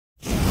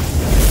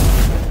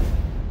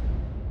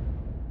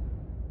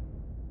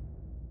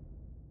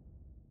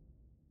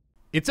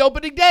It's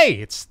opening day.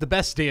 It's the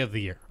best day of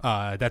the year.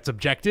 That's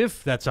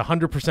objective. That's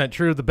 100%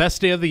 true. The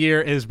best day of the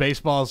year is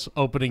baseball's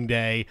opening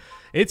day.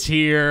 It's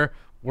here.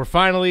 We're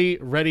finally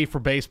ready for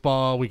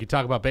baseball. We could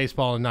talk about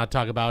baseball and not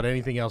talk about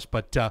anything else,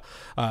 but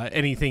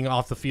anything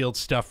off the field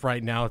stuff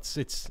right now.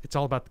 It's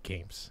all about the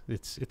games.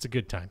 It's a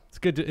good time.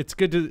 It's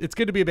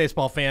good to be a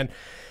baseball fan.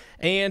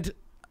 And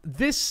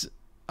this,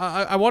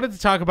 I wanted to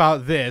talk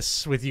about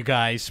this with you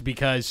guys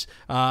because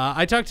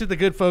I talked to the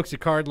good folks at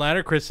Card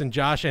Ladder, Chris and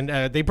Josh,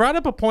 and they brought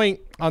up a point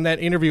on that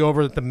interview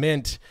over at the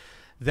Mint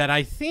that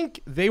I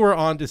think they were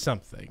onto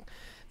something.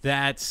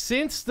 That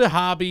since the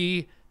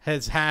hobby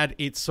has had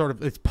its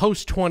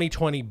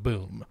post-2020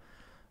 boom,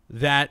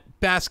 that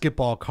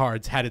basketball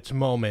cards had its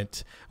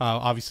moment,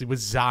 obviously with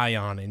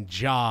Zion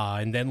and Ja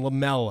and then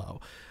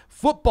LaMelo.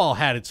 Football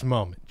had its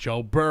moment,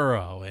 Joe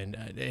Burrow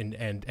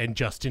and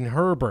Justin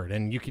Herbert.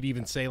 And you could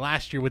even say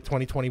last year with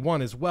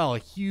 2021 as well, a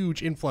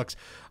huge influx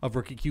of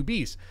rookie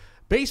QBs.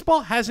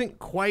 Baseball hasn't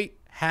quite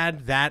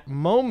had that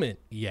moment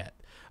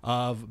yet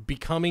of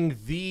becoming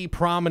the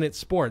prominent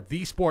sport,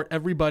 the sport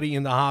everybody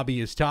in the hobby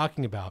is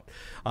talking about.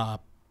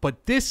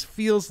 But this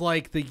feels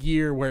like the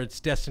year where it's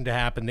destined to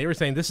happen. They were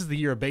saying this is the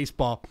year of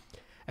baseball.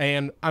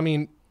 And, I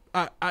mean,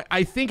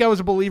 I think I was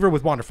a believer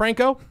with Wander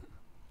Franco.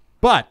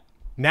 But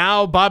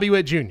now Bobby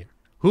Witt Jr.,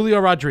 Julio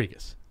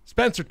Rodriguez,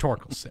 Spencer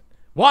Torkelson,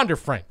 Wander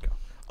Franco,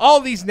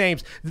 all these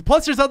names.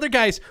 Plus there's other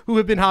guys who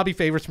have been hobby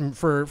favorites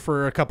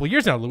for a couple of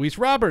years now. Luis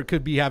Robert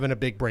could be having a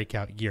big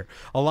breakout year.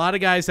 A lot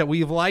of guys that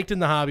we've liked in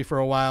the hobby for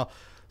a while.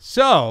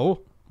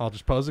 So I'll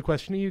just pose a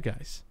question to you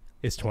guys.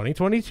 Is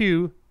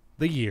 2022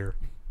 the year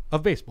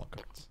of baseball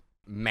cards?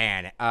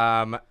 Man,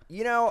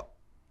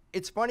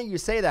 it's funny you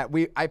say that.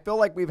 I feel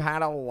like we've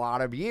had a lot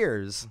of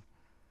years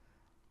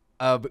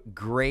of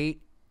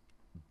great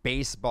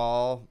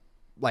baseball,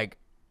 like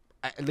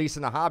at least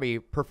in the hobby,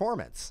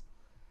 performance.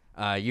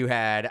 You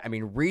had,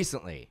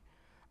 recently,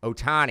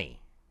 Ohtani,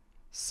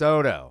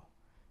 Soto,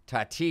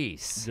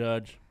 Tatis,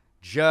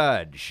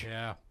 Judge,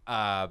 yeah,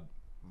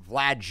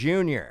 Vlad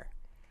Jr.,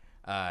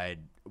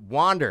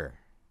 Wander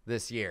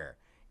this year.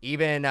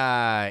 Even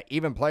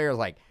players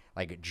like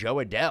Joe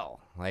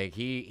Adele, like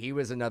he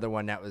was another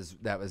one that was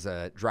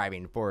a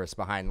driving force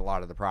behind a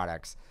lot of the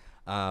products.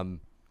 I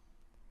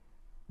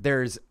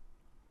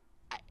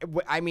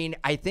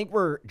think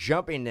we're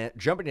jumping to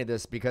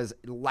this because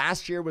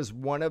last year was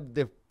one of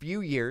the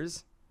few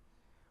years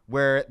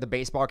where the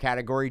baseball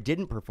category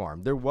didn't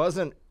perform. There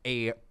wasn't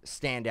a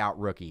standout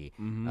rookie.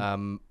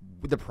 Mm-hmm.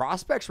 The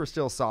prospects were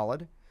still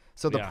solid.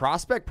 So the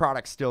prospect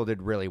products still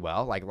did really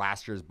well. Like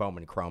last year's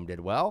Bowman Chrome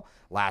did well.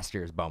 Last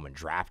year's Bowman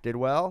Draft did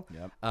well.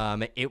 Yep.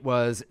 It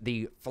was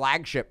the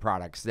flagship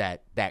products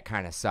that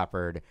kind of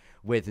suffered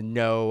with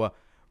no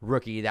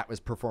rookie that was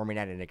performing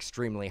at an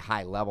extremely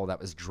high level that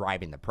was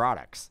driving the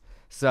products.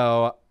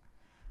 So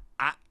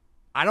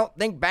I don't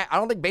think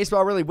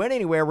baseball really went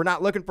anywhere. We're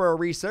not looking for a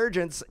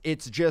resurgence.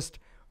 It's just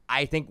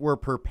I think we're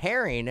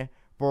preparing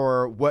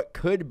for what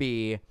could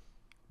be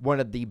one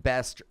of the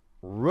best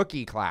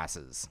rookie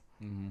classes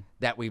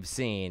that we've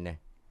seen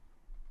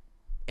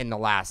in the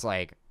last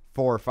 4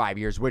 or 5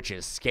 years, which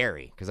is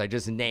scary because I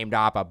just named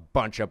off a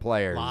bunch of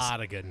players. A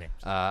lot of good names.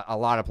 A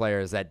lot of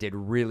players that did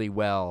really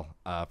well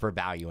for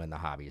value in the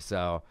hobby.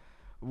 So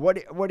what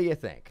do you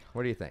think?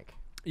 What do you think?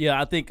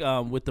 Yeah, I think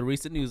with the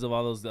recent news of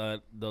all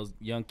those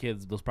young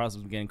kids, those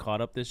prospects getting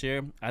caught up this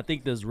year, I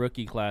think this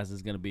rookie class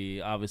is going to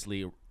be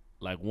obviously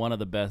one of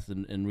the best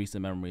in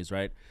recent memories,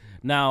 right?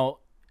 Now,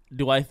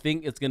 do I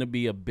think it's going to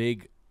be a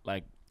big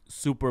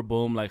super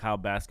boom like how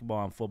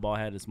basketball and football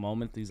had its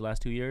moment these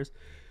last 2 years?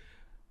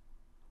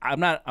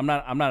 I'm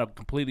not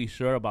completely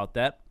sure about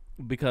that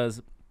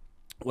because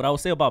what I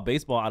would say about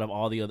baseball out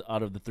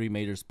of the three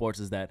major sports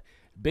is that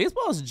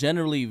baseball is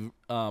generally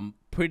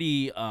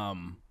pretty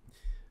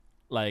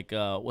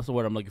what's the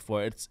word I'm looking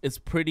for? It's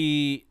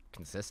pretty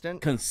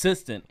consistent.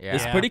 Yeah.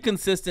 It's pretty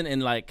consistent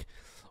in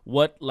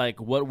what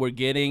we're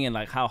getting and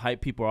how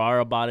hyped people are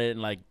about it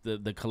and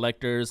the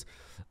collectors.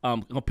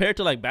 Compared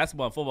to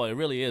basketball and football, it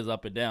really is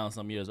up and down.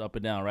 Some years up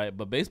and down, right?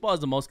 But baseball is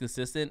the most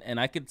consistent, and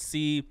I could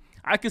see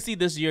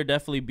this year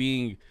definitely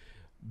being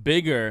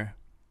bigger.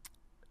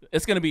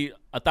 It's going to be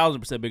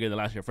 1,000% bigger than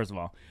last year, first of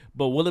all.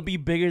 But will it be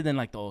bigger than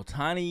the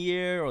Ohtani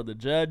year or the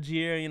Judge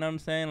year? You know what I'm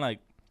saying?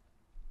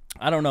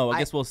 I don't know. I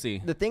guess we'll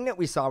see. The thing that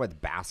we saw with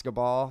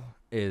basketball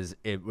is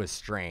it was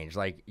strange.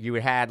 You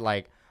had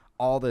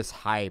all this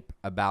hype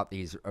about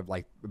these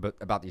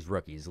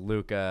rookies,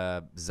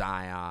 Luka,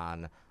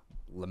 Zion,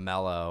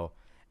 LaMelo,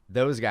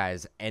 those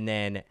guys, and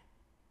then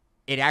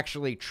it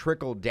actually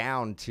trickled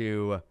down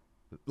to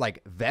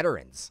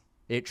veterans.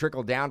 It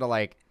trickled down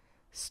to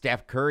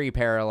Steph Curry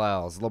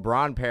parallels,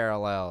 LeBron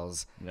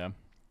parallels. Yeah.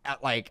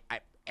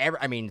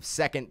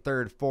 Second,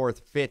 third,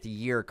 fourth, fifth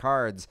year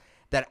cards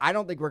that I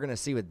don't think we're going to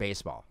see with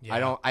baseball.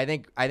 Yeah. I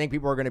think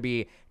people are going to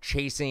be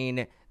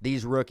chasing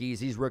these rookies.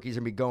 These rookies are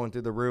going to be going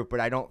through the roof,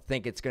 but I don't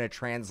think it's going to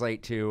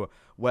translate to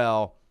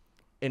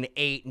an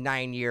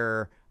 8-9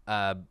 year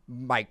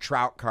Mike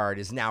Trout card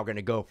is now going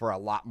to go for a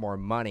lot more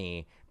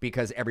money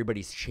because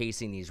everybody's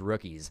chasing these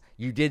rookies.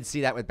 You did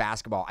see that with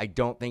basketball. I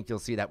don't think you'll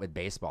see that with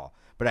baseball,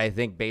 but I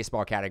think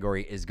baseball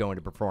category is going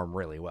to perform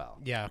really well.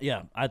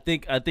 Yeah. I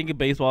think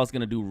baseball is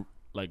going to do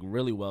like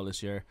really well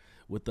this year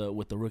with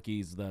the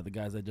rookies, the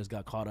guys that just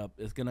got caught up.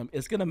 It's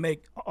gonna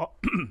make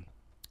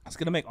it's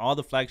gonna make all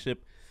the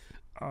flagship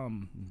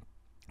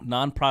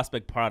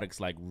non-prospect products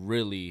like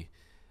really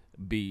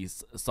be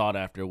sought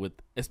after, with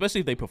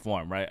especially if they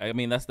perform, right? I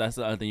mean, that's the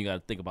other thing you got to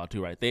think about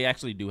too, right? They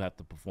actually do have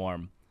to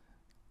perform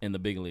in the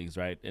big leagues,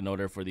 right, in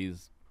order for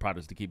these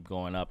products to keep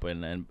going up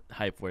and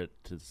hype for it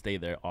to stay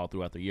there all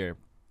throughout the year.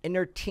 And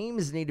their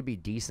teams need to be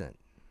decent.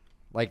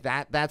 Like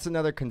that's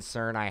another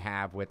concern I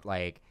have with,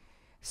 like,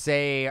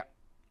 say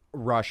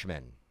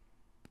Rushman.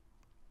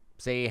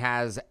 Say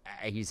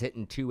he's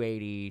hitting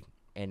 280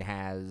 and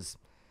has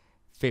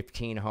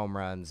 15 home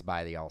runs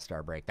by the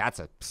All-Star break. That's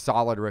a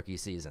solid rookie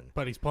season.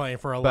 But he's playing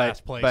for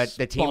last place. But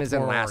the team is in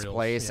Baltimore last Orioles,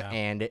 place yeah.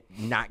 and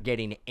not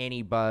getting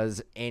any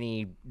buzz,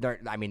 not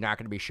going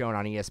to be shown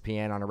on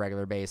ESPN on a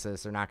regular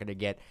basis. They're not going to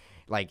get,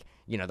 like,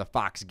 the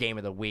Fox Game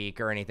of the Week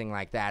or anything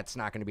like that. It's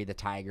not going to be the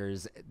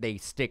Tigers. They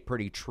stick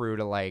pretty true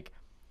to, like,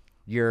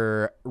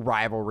 your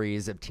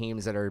rivalries of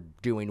teams that are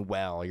doing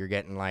well. You're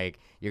going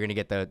to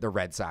get the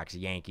Red Sox,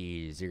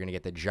 Yankees. You're going to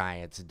get the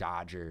Giants,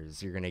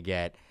 Dodgers. You're going to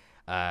get,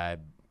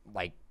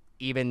 like,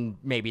 even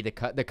maybe the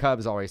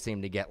Cubs always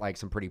seem to get, like,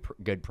 some pretty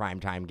good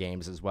primetime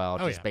games as well,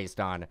 based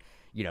on,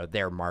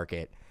 their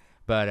market.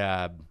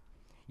 But,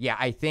 yeah,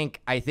 I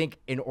think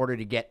in order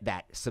to get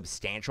that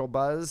substantial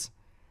buzz,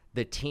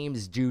 the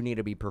teams do need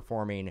to be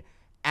performing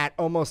at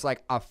almost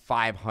like a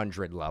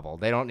 500 level.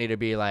 They don't need to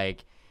be,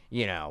 like,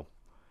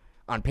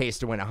 on pace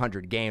to win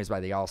 100 games by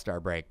the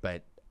All-Star break,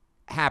 but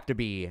have to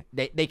be –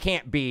 they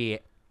can't be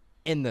 –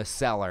 in the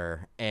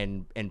cellar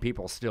and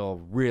people still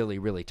really,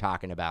 really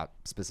talking about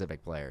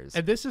specific players.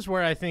 And this is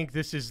where I think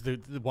this is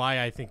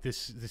why I think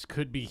this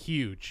could be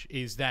huge,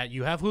 is that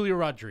you have Julio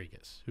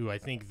Rodriguez, who I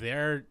think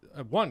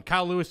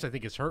Kyle Lewis I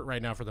think is hurt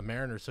right now for the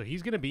Mariners, so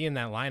he's going to be in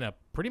that lineup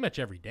pretty much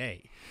every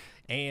day.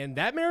 And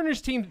that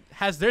Mariners team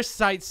has their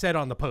sights set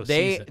on the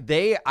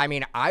postseason. I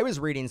mean, I was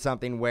reading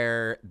something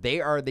where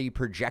they are the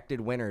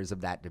projected winners of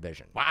that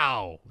division.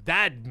 Wow,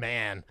 that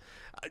man.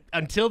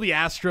 Until the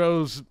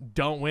Astros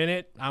don't win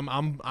it,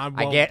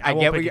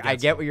 I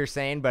get what you're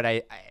saying,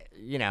 but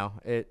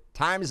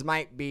times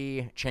might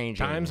be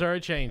changing. Times are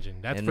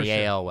changing. That's in for the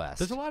sure. AL West.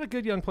 There's a lot of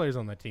good young players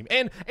on that team,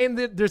 and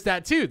there's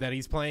that too, that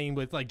he's playing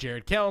with, like,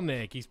 Jared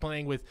Kelenic. He's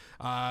playing with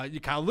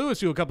Kyle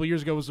Lewis, who a couple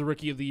years ago was the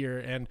Rookie of the Year,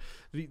 and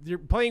they're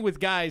playing with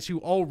guys who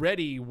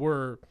already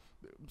were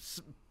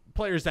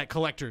players that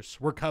collectors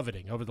were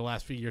coveting over the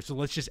last few years. So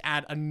let's just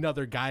add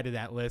another guy to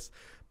that list.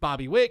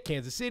 Bobby Witt,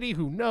 Kansas City,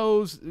 who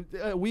knows,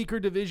 a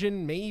weaker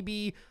division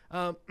maybe.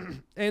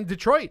 And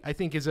Detroit, I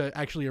think, is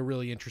actually a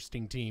really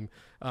interesting team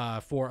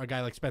for a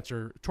guy like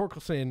Spencer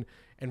Torkelson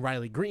and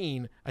Riley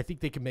Green. I think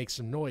they can make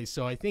some noise.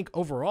 So I think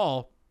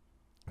overall,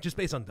 just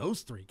based on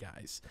those three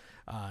guys,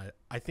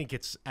 I think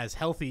it's as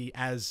healthy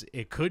as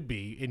it could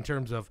be in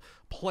terms of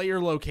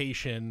player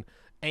location,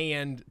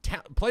 talent,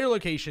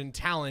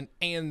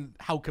 and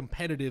how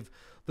competitive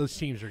those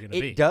teams are going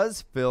to be. It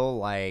does feel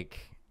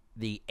like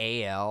the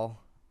AL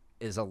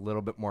is a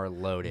little bit more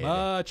loaded.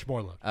 Much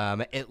more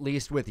loaded. At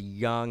least with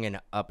young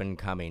and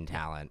up-and-coming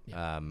talent.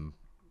 Yeah.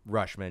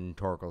 Rushman,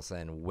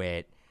 Torkelson,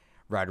 Witt,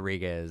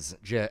 Rodriguez,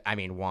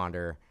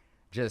 Wander,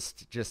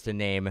 just to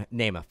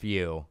name a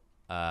few.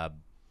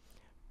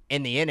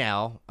 In the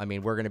NL,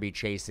 we're going to be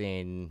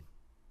chasing...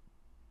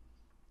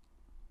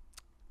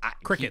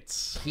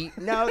 Crickets.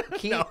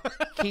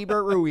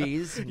 Keibert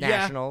Ruiz,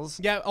 Nationals.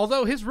 Yeah,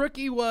 although his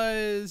rookie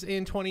was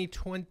in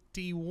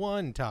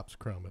 2021 Topps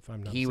Chrome, if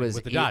I'm not mistaken,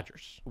 with the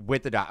Dodgers.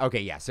 With the Dodgers.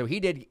 Okay, yeah. So he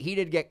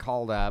did get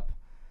called up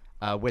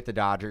with the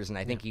Dodgers, and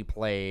I think he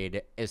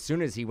played as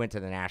soon as he went to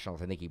the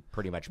Nationals. I think he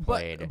pretty much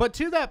played. But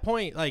to that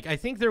point, like, I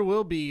think there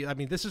will be.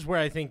 This is where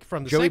I think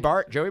from the Joey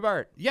Bart.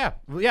 Yeah.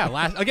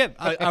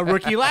 A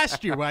rookie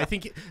last year. Where I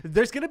think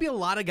there's going to be a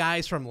lot of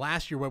guys from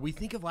last year where we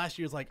think of last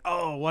year as like,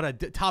 oh, what a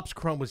Topps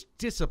Chrome was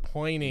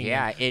disappointing.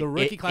 Yeah, the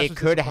rookie class was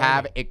could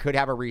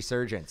have a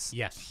resurgence.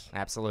 Yes,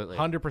 absolutely,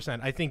 100%.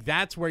 I think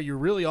that's where you're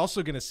really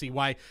also going to see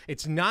why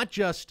it's not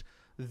just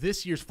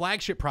this year's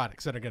flagship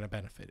products that are going to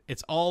benefit.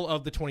 It's all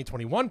of the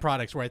 2021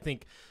 products where I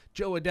think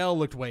Joe Adell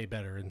looked way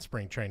better in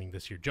spring training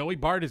this year. Joey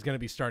Bart is going to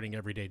be starting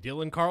every day.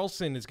 Dylan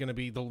Carlson is going to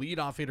be the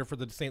leadoff hitter for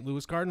the St.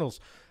 Louis Cardinals.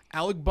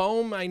 Alec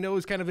Boehm, I know,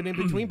 is kind of an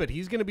in-between, but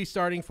he's going to be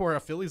starting for a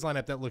Phillies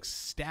lineup that looks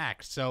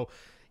stacked. So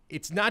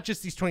it's not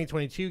just these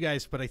 2022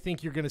 guys, but I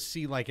think you're going to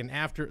see like an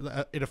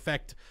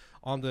effect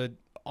on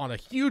a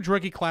huge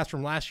rookie class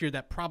from last year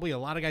that probably a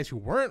lot of guys who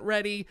weren't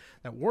ready,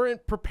 that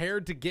weren't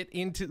prepared to get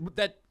into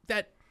that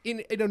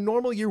in a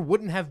normal year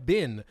wouldn't have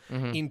been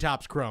in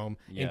Topps Chrome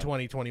in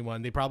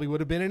 2021. They probably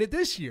would have been in it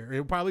this year.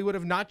 It probably would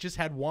have not just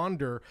had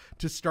Wander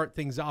to start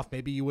things off.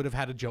 Maybe you would have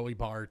had a Joey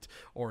Bart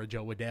or a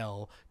Joe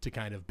Adell to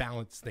kind of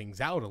balance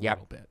things out a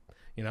little bit.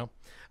 You know,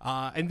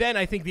 and then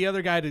I think the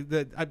other guy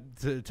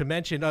to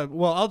mention.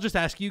 Well, I'll just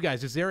ask you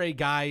guys: is there a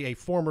guy, a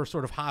former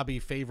sort of hobby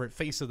favorite,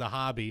 face of the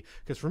hobby?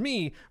 Because for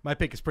me, my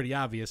pick is pretty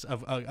obvious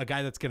of a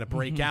guy that's going to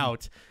break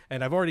out,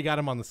 and I've already got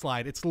him on the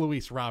slide. It's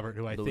Luis Robert,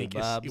 who I think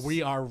is.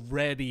 We are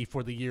ready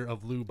for the year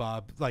of Lou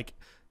Bob. Like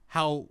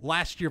how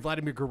last year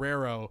Vladimir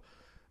Guerrero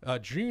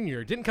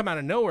Jr. didn't come out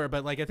of nowhere,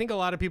 but like I think a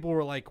lot of people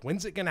were like,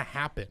 "When's it going to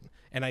happen?"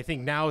 And I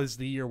think now is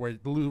the year where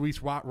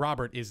Luis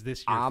Robert is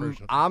this year.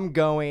 I'm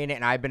going,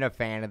 and I've been a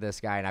fan of this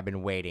guy, and I've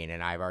been waiting,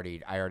 and I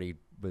already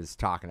was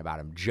talking about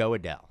him. Joe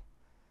Adell.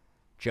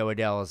 Joe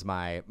Adell is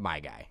my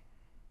guy.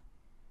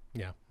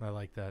 Yeah, I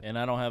like that. And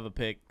I don't have a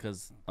pick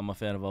because I'm a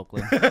fan of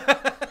Oakland.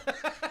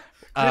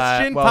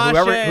 Christian well,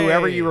 Pache.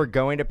 whoever you were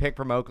going to pick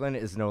from Oakland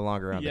is no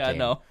longer on the team. Yeah,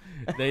 no.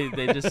 They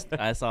just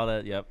I saw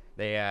that. Yep.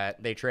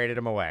 They traded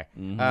him away.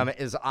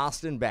 Is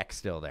Austin Beck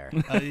still there?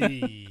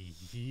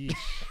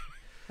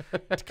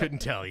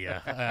 Couldn't tell you.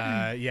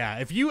 Yeah,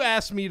 if you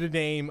asked me to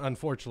name,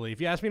 unfortunately, if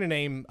you asked me to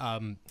name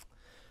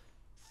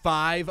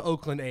 5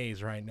 Oakland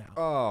A's right now.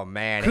 Oh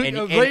man,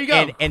 there you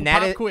go. And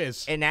Pop that is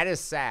quiz. And that is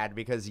sad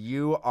because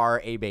you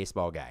are a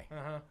baseball guy,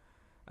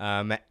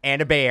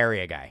 and a Bay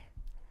Area guy.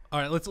 All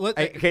right, let's.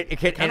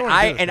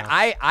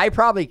 I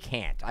probably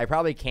can't.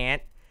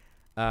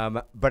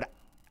 But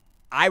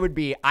I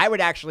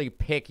would actually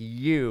pick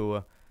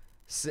you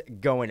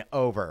going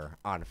over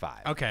on 5.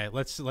 Okay,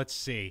 let's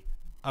see.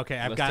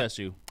 Okay, Let's test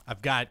you.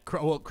 I've got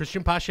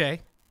Christian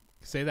Pache.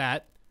 Say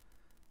that.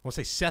 We'll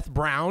say Seth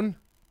Brown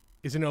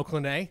is in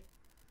Oakland A.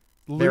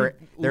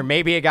 There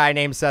may be a guy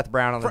named Seth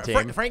Brown on the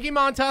team. Frankie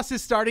Montas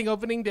is starting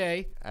opening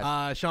day.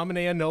 Sean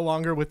Manaea no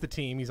longer with the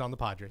team. He's on the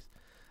Padres.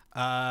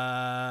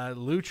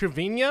 Lou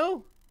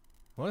Trevino.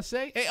 I want to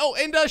say. Hey,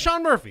 and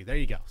Sean Murphy. There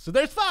you go. So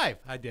there's 5.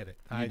 I did it.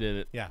 You did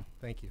it. Yeah.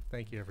 Thank you,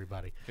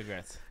 everybody.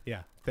 Congrats.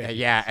 Yeah.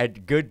 A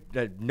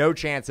good. No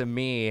chance of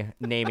me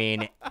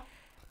naming.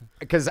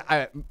 Because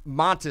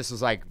Montes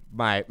was like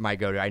my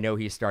go-to. I know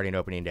he's starting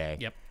opening day.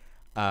 Yep.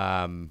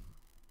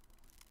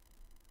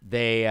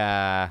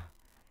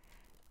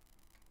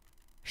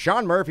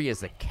 Sean Murphy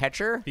is the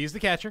catcher. He's the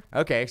catcher.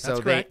 Okay,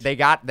 so correct. they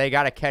got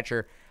a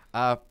catcher.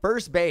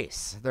 First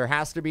base. There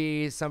has to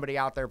be somebody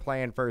out there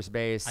playing first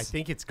base. I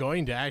think it's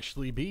going to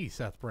actually be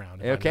Seth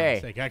Brown.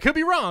 Okay. I could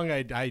be wrong.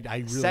 I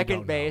really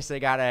Second base. They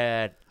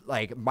got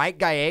Mike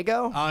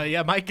Gallego.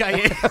 Yeah, Mike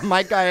Gallego.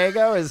 Mike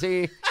Gallego. Is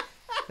he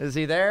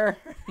there?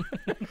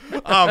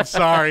 I'm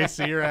sorry,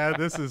 C-Rad.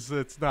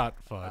 It's not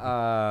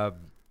fun.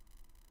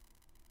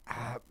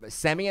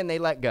 Semien they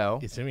let go.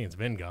 Yeah, Simeon's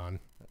been gone.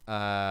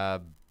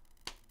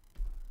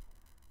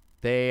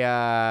 Nick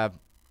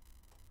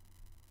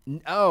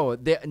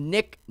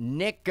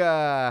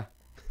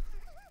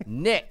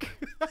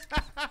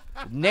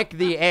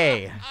the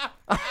A.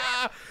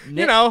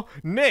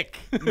 Nick.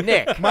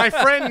 Nick. My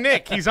friend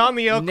Nick. He's on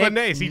the Oakland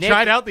A's. He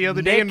tried out the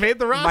other day and made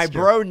the roster. My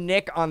bro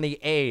Nick on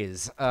the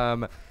A's.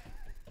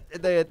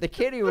 The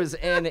kid he was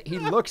in, he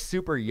looks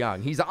super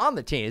young. He's on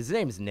the team. His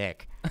name's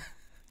Nick.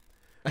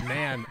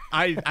 Man,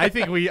 I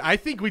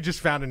think we just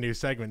found a new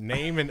segment.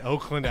 Name an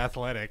Oakland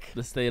Athletic.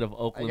 The state of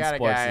Oakland I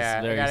sports is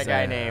very got a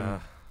guy sad.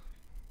 named.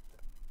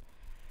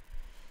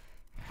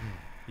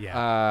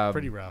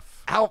 Pretty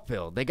rough.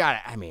 Outfield. They gotta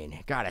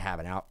have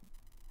an out.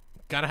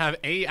 Gotta have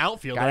a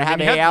outfielder. Gotta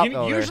have a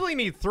outfielder. You usually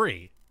need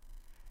 3.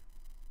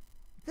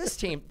 This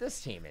team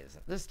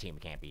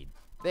can't be.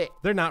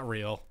 They're not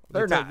real.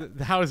 They're not.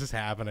 How is this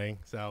happening?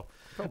 So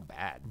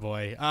bad.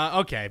 Boy.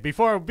 Okay.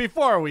 Before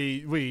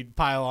we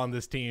pile on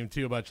this team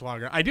too much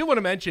longer, I do want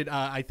to mention.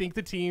 I think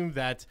the team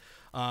that,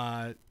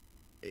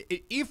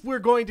 if we're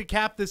going to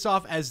cap this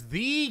off as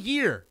the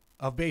year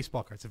of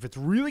baseball cards, if it's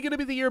really going to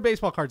be the year of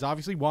baseball cards,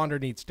 obviously Wander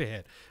needs to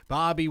hit.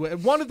 Bobby,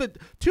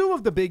 two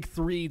of the big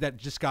 3 that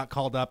just got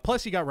called up.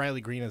 Plus you got Riley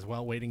Green as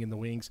well waiting in the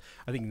wings.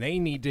 I think they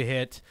need to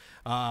hit.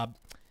 And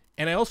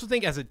I also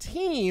think as a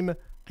team,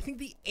 I think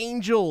the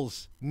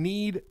Angels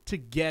need to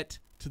get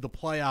to the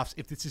playoffs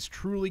if this is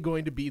truly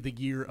going to be the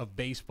year of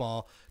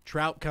baseball.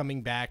 Trout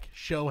coming back,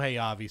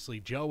 Shohei obviously,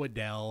 Joe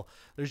Adell.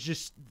 There's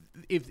just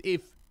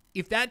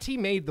if that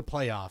team made the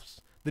playoffs,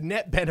 the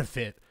net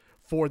benefit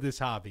for this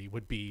hobby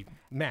would be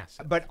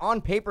massive. But on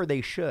paper,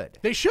 they should.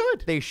 They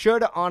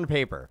should on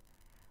paper.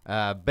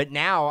 But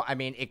now, I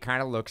mean, it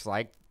kind of looks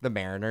like the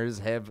Mariners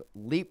have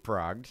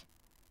leapfrogged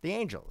the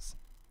Angels.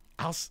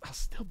 I'll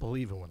still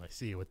believe it when I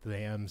see it with the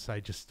M's.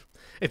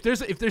 If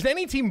there's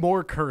any team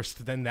more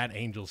cursed than that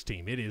Angels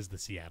team, it is the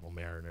Seattle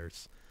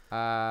Mariners.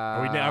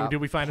 Did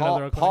we find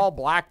another Oakland? Paul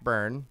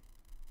Blackburn.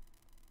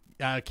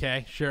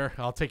 Okay, sure.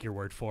 I'll take your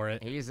word for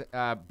it. He's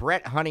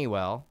Brett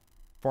Honeywell,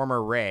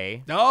 former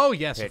Ray. Oh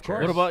yes, pitcher. of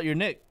course. What about your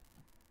Nick?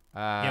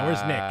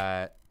 Where's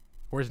Nick?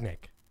 Where's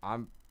Nick?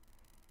 I'm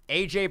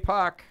AJ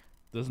Puck.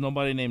 There's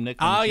nobody named Nick.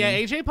 Oh yeah,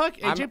 AJ Puck.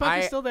 AJ Puck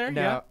is still there.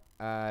 No,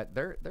 yeah.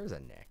 There's a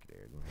Nick,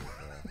 dude.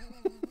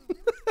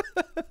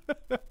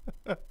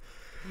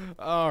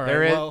 All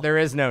right. There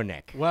is no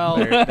Nick. Well,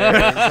 there is,